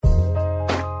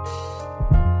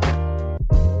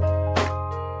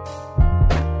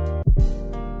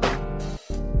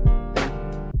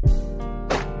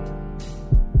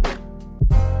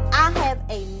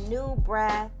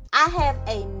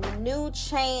new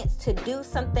chance to do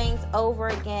some things over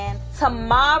again.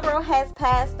 Tomorrow has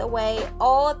passed away.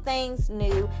 All things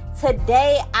new.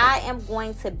 Today, I am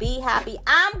going to be happy.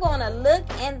 I'm going to look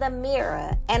in the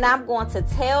mirror and I'm going to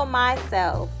tell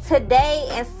myself, today,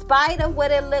 in spite of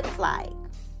what it looks like,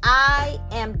 I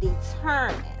am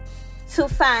determined to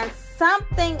find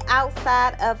something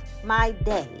outside of my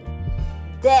day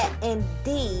that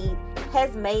indeed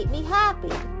has made me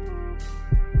happy.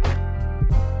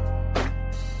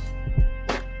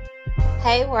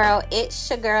 Hey world, it's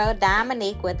your girl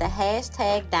Neek with the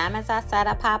hashtag Diamonds Outside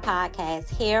of Pop podcast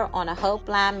here on the Hope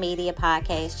Line Media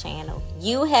podcast channel.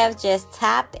 You have just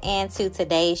tapped into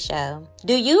today's show.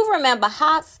 Do you remember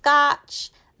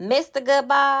Hopscotch, Mr.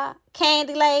 Goodbye,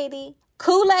 Candy Lady,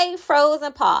 Kool-Aid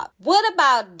Frozen Pop? What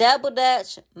about Double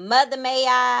Dutch, Mother May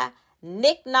I,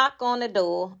 Nick Knock on the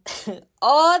Door?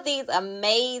 All these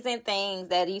amazing things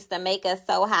that used to make us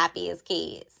so happy as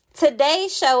kids.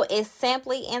 Today's show is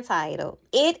simply entitled,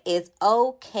 It Is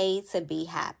Okay to Be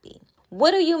Happy.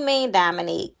 What do you mean,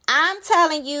 Dominique? I'm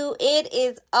telling you, it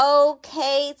is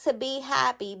okay to be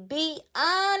happy. Be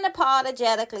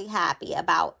unapologetically happy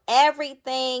about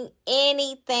everything,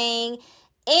 anything,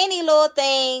 any little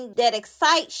thing that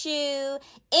excites you,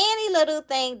 any little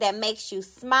thing that makes you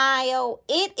smile.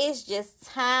 It is just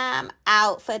time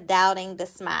out for doubting the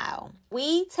smile.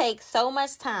 We take so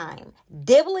much time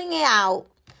dibbling it out,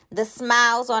 the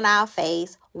smiles on our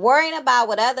face, worrying about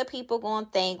what other people gonna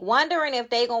think, wondering if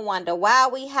they gonna wonder why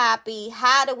we happy,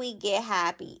 how do we get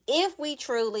happy, if we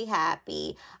truly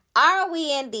happy, are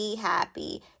we indeed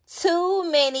happy? Too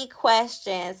many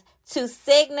questions to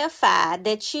signify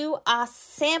that you are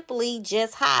simply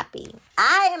just happy.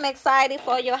 I am excited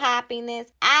for your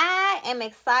happiness. I am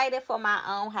excited for my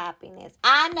own happiness.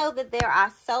 I know that there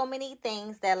are so many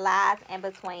things that lies in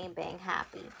between being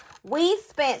happy. We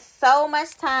spent so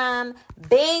much time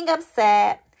being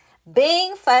upset,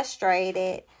 being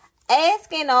frustrated,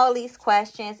 asking all these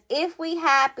questions. If we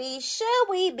happy, should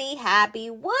we be happy?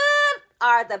 What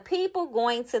are the people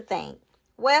going to think?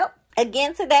 Well,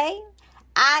 again today,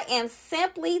 I am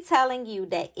simply telling you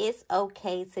that it's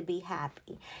okay to be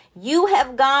happy. You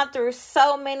have gone through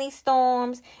so many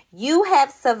storms. You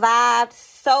have survived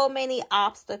so many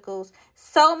obstacles.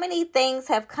 So many things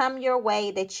have come your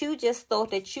way that you just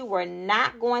thought that you were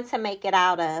not going to make it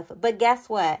out of. But guess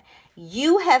what?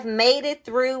 You have made it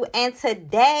through. And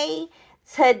today,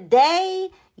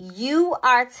 you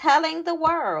are telling the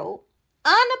world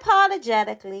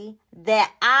unapologetically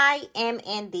that I am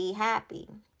indeed happy.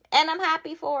 And I'm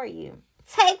happy for you.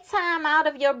 Take time out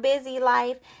of your busy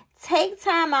life. Take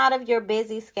time out of your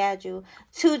busy schedule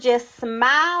to just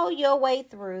smile your way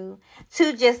through,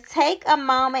 to just take a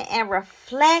moment and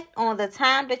reflect on the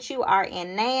time that you are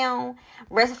in now.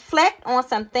 Reflect on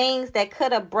some things that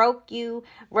could have broke you.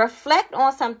 Reflect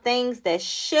on some things that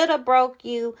should have broke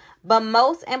you. But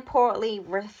most importantly,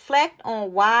 reflect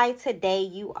on why today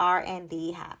you are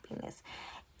indeed happiness.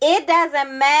 It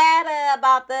doesn't matter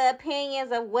about the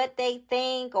opinions of what they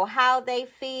think or how they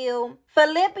feel.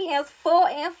 Philippians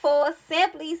 4:4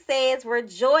 simply says,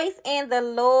 rejoice in the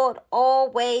Lord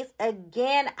always.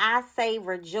 Again, I say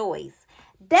rejoice.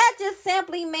 That just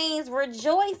simply means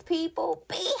rejoice, people.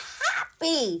 Be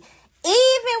happy.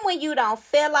 Even when you don't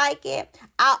feel like it.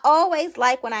 I always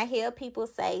like when I hear people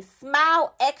say,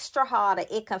 smile extra harder.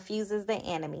 It confuses the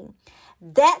enemy.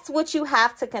 That's what you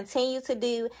have to continue to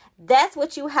do. That's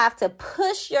what you have to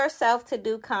push yourself to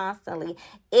do constantly,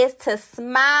 is to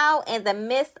smile in the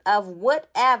midst of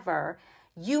whatever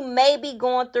you may be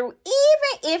going through,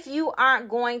 even if you aren't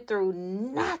going through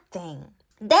nothing.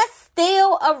 That's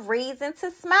still a reason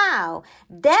to smile.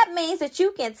 That means that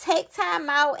you can take time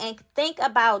out and think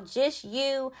about just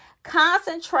you.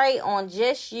 Concentrate on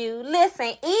just you. Listen,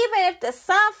 even if the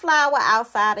sunflower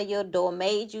outside of your door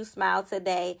made you smile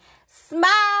today,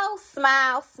 smile,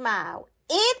 smile, smile.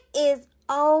 It is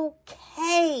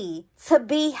okay to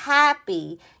be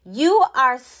happy. You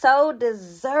are so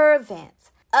deserving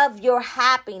of your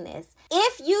happiness.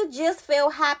 If you just feel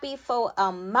happy for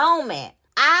a moment,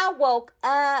 I woke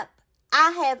up,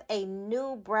 I have a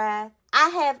new breath. I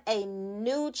have a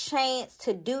new chance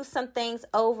to do some things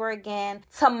over again.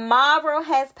 Tomorrow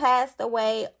has passed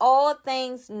away. All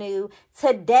things new.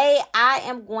 Today, I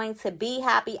am going to be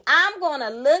happy. I'm going to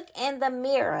look in the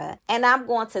mirror and I'm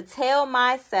going to tell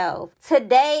myself,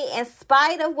 today, in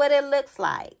spite of what it looks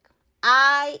like,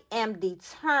 I am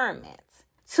determined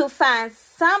to find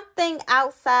something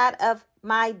outside of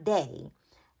my day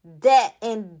that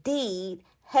indeed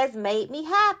has made me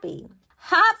happy.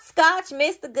 Hopscotch,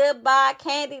 Mr. Goodbye,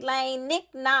 Candy Lane, Nick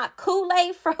Knock,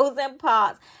 Kool-Aid Frozen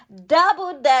Pots,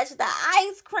 Double Dutch, the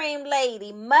Ice Cream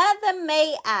Lady, Mother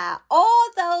May I, all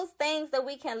those things that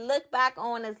we can look back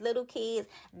on as little kids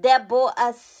that brought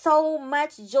us so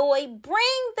much joy.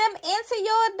 Bring them into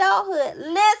your adulthood.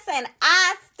 Listen,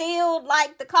 I still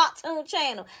like the Cartoon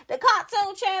Channel. The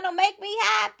Cartoon Channel make me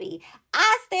happy.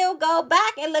 I still go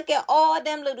back and look at all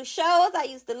them little shows I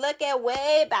used to look at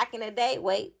way back in the day.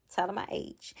 Wait, telling my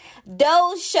age.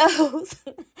 Those shows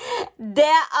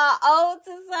that are old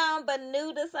to some but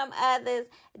new to some others,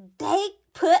 they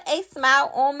put a smile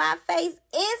on my face.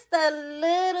 It's the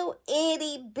little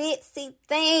itty bitsy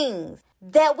things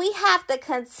that we have to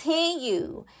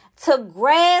continue to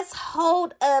grasp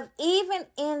hold of even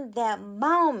in that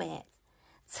moment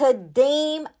to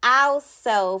deem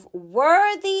ourselves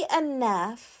worthy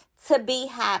enough to be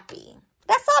happy.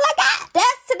 That's all I got.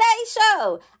 That's today's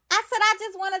show. I said I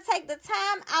just want to take the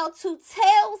time out to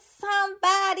tell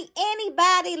somebody,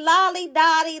 anybody, lolly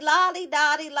body,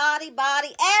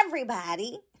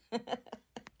 everybody, to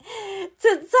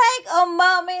take a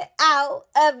moment out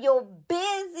of your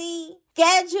busy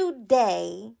scheduled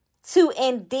day to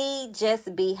indeed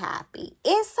just be happy.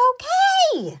 It's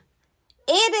okay.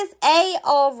 It is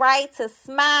all right to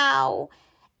smile.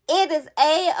 It is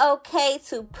okay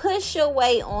to push your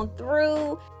way on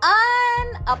through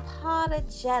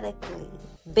unapologetically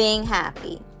being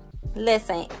happy.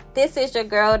 Listen, this is your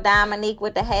girl Dominique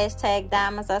with the hashtag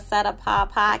Diamonds Are Set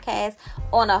Apart podcast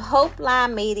on a Hope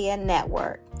Line Media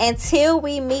Network. Until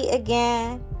we meet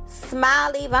again,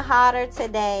 smile even harder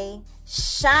today,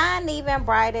 shine even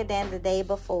brighter than the day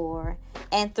before,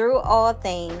 and through all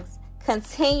things,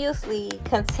 continuously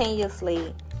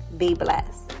be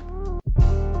blessed.